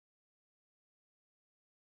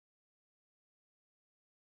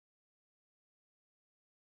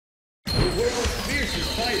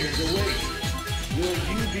fighters await. Will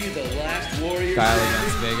you be the last warrior? Guile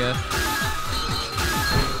against Vega.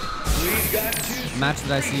 We've got two Match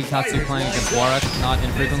that I see Tatsu playing against Warwick not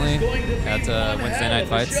infrequently at Wednesday night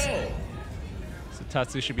fights. So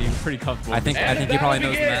Tatsu should be pretty comfortable. I think he probably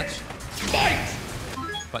knows the match. Fight!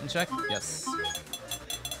 Button check? Yes.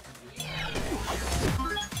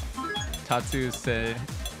 Tatsu is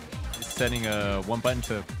setting a one button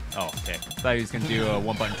to. Oh, okay. I thought he was gonna do a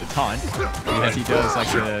one button to taunt, because he does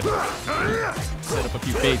like to set up a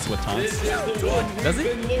few baits with taunts. Does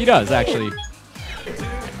he? He does actually.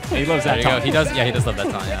 He loves There that you go. taunt. He does. Yeah, he does love that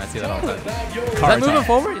taunt. Yeah, I see that all the time. Is Car that moving taunt.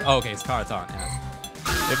 forward? Oh, okay, it's car taunt.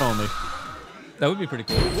 Yeah. If only. That would be pretty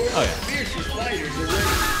cool. Oh yeah. Fiercest fighters await.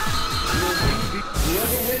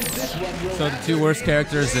 Whoever wins this one will So the have two to worst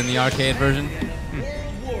characters in the arcade version World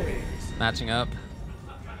Warriors. matching up.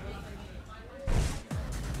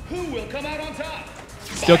 Who will come out on top?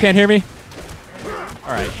 Still can't hear me?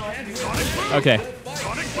 All right. Okay.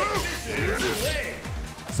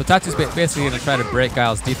 So Tatsu's basically going to try to break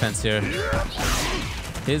Guile's defense here.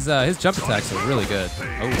 His jump attacks are really good.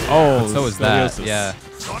 Oh, so is that. scoliosis. Yeah.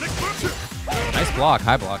 Nice block,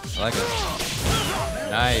 high block. I like it.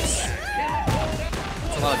 Nice.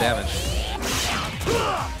 That's a lot of damage.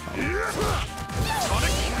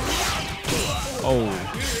 Oh.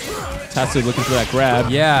 Tatsu looking for that grab.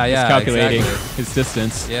 Yeah, yeah. He's calculating exactly. his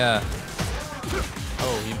distance. Yeah.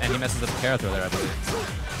 Oh, and he messes up the parry throw there, I believe.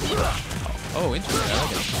 Oh, interesting. I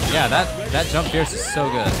like it. Yeah, that jump fierce is so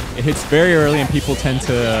good. It hits very early, and people tend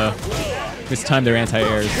to mistime their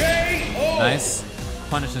anti-airs. Nice.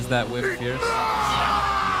 Punishes that whip fierce.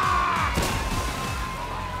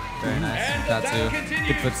 Very nice. Tatsu.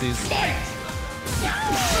 Good footsies.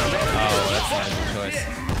 Oh, that's not a good choice.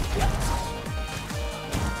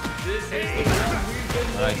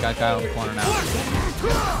 Alright, got Guile in the corner now.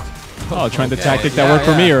 Oh, trying the Okay, tactic that yeah, worked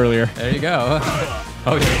for me yeah. earlier. There you go.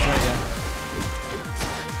 Oh, yeah, that's right, yeah.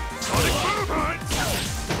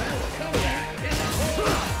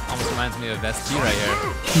 Almost reminds me of ST right here.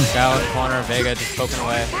 Guile in the corner, Vega just poking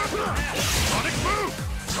away.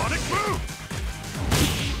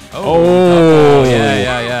 Oh.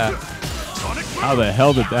 Yeah. How the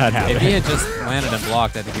hell did that happen? If he had just landed and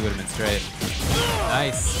blocked, I think he would have been straight.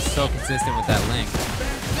 Nice. So consistent with that link.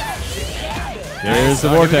 There's the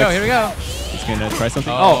Oh, vortex. Here we go. He's gonna try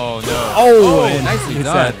something. Oh, no. Oh, and nicely hits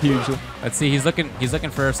done. that huge. Let's see. He's looking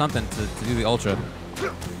for something to do the ultra.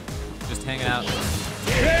 Just hanging out.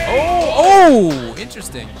 Oh,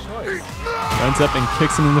 interesting. Runs up and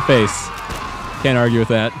kicks him in the face. Can't argue with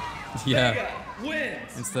that. Yeah.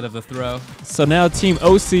 Instead of the throw. So now Team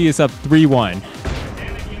OC is up 3-1.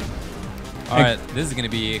 All right, this is going to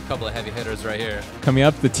be a couple of heavy hitters right here. Coming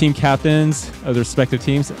up, the team captains of their respective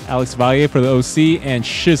teams, Alex Valle for the OC and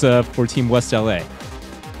Shiza for Team West LA.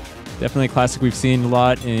 Definitely a classic we've seen a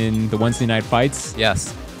lot in the Wednesday night fights.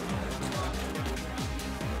 Yes.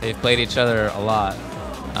 They've played each other a lot.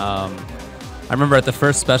 I remember at the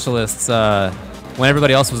first Specialists, when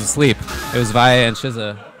everybody else was asleep, it was Valle and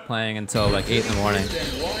Shiza playing until like 8 in the morning.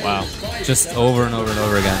 Wow. Just over and over and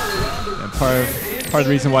over again. And part of the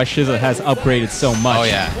reason why Shiza has upgraded so much. Oh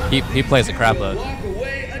yeah, he plays a crap load.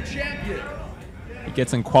 He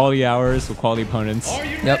gets in quality hours with quality opponents.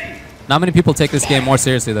 Yep. Not many people take this game more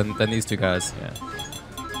seriously than these two guys. Yeah.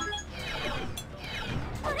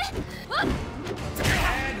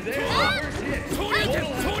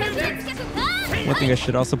 One thing I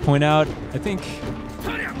should also point out, I think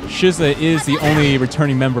Shiza is the only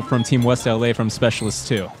returning member from Team West LA from Specialists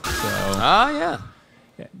 2. So Ah, yeah.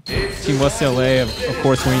 Team West LA, of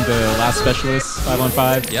course, winning the last Specialists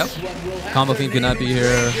 5-on-5. Yep. Combo Fiend could not be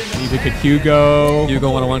here. Neither could Hugo. Hugo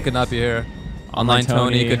 101 could not be here. Online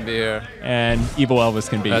Tony couldn't be here. And Evil Elvis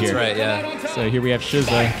can be That's here. right, yeah. So here we have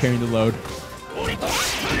Shiza carrying the load.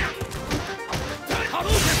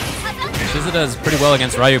 Shiza does pretty well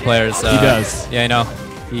against Ryu players. He does. Yeah, I know.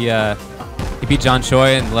 He beat John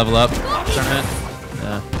Choi in Level Up tournament.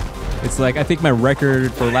 It's like, I think my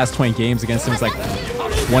record for the last 20 games against him is like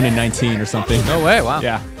 1-19 or something. No way, wow.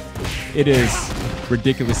 Yeah. It is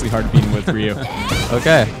ridiculously hard to beat him with Ryu.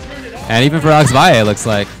 Okay. And even for Alex Valle, it looks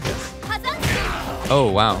like. Oh,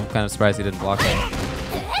 wow. I'm kind of surprised he didn't block that.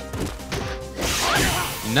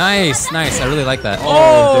 Nice, nice. I really like that.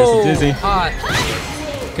 Oh, there's a dizzy. Hot.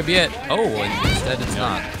 Could be it. Oh, and instead it's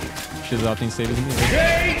not. Shiza opting save his music.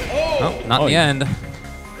 Oh, not in the end.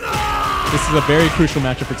 This is a very crucial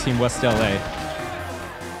matchup for Team West LA.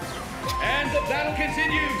 And the battle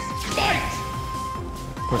continues. Fight!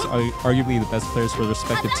 Of course, arguably the best players for their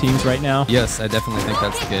respective teams right now. Yes, I definitely think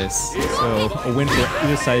that's the case. So a win for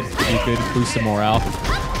either side would be good, boost some morale.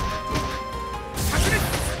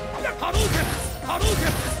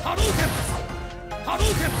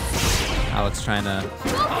 Alex trying to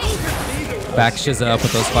back Shiza up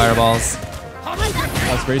with those fireballs.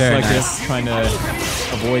 That's very Very selective, nice. trying to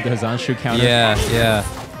avoid the Hazanshu counter. Yeah, yeah.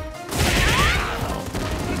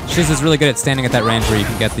 Shiza's really good at standing at that range where you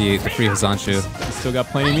can get the free Hazanshu. He's still got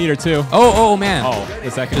plenty of meter too. Oh man. Oh,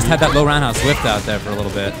 is that Just had that low roundhouse whipped out there for a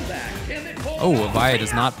little bit. Oh, Avaya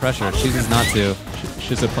does not pressure. Chooses not to.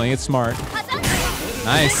 Shiza playing it smart.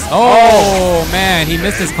 Nice. Oh, man. He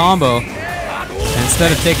missed his combo. And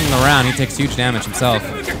instead of taking the round, he takes huge damage himself.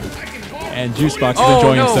 And Juicebox is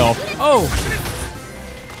enjoying himself. Oh.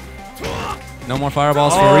 No more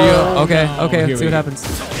fireballs for Ryu. Okay, okay. Here Let's see we what go. happens.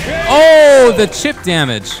 Oh, the chip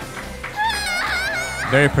damage.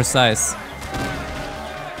 Very precise.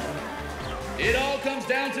 It all comes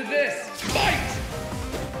down to this. Fight!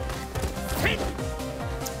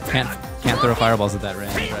 Can't throw fireballs at that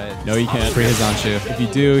range, right? No, you can't. Free Hazanshu. If you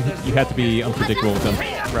do, you have to be unpredictable with them.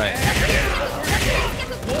 Right.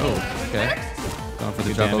 Oh, okay. Going for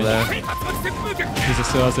the juggle there. Shiza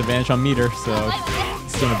still has advantage on meter, so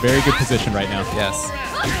he's still in a very good position right now. Yes.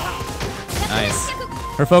 Nice.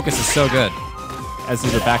 Her focus is so good. As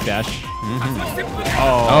is her backdash.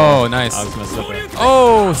 Oh, nice. Alex messed up there.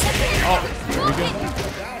 Oh!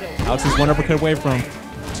 Alex is one uppercut away from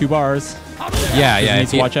 2 bars. Yeah, He yeah.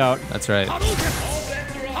 needs to watch out. That's right. Ooh, I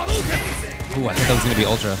thought that was going to be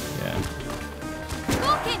Ultra. Yeah.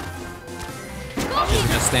 She's going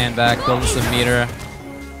to stand back, building some meter.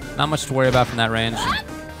 Not much to worry about from that range. Talk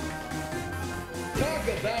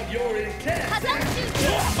about your intent.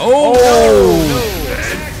 Oh!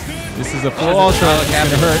 This is a full ultra. It's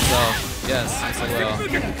gonna hurt. Yes, yes, it will.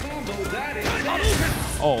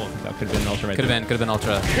 Oh, that could have been an ultra right Could there. have been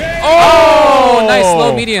Ultra. Oh! Nice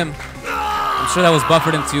low medium. I'm sure that was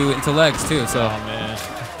buffered into legs too. So Oh man.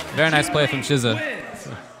 very nice play from Shiza.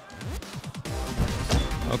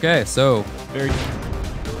 Okay, so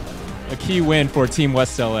A key win for Team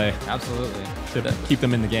West LA absolutely. to keep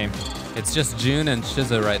them in the game. It's just June and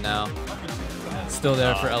Shiza right now. Still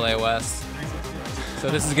there for LA West. So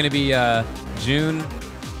this is going to be June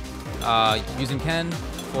using Ken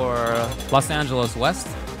for Los Angeles West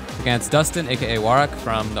against Dustin, aka Warwick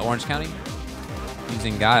from the Orange County,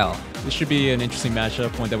 using Guile. This should be an interesting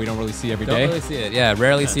matchup, one that we don't really see every Don't day. really see it. Yeah,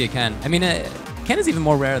 rarely see a Ken. I mean, Ken is even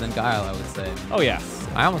more rare than Guile, I would say. Oh yeah.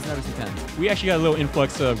 I almost never see Kens. We actually got a little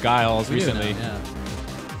influx of Guiles We do now, recently. yeah.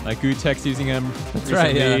 Like Gutex using him That's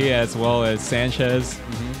recently, right, yeah. as well as Sanchez.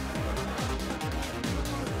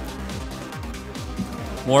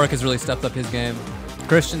 Warwick has really stepped up his game.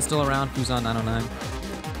 Christian's still around, who's on 909.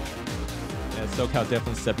 Yeah, SoCal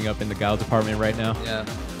definitely stepping up in the Guile department right now. Yeah.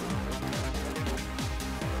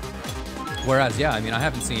 Whereas, yeah, I mean, I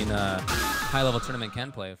haven't seen high-level tournament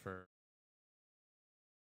Ken play for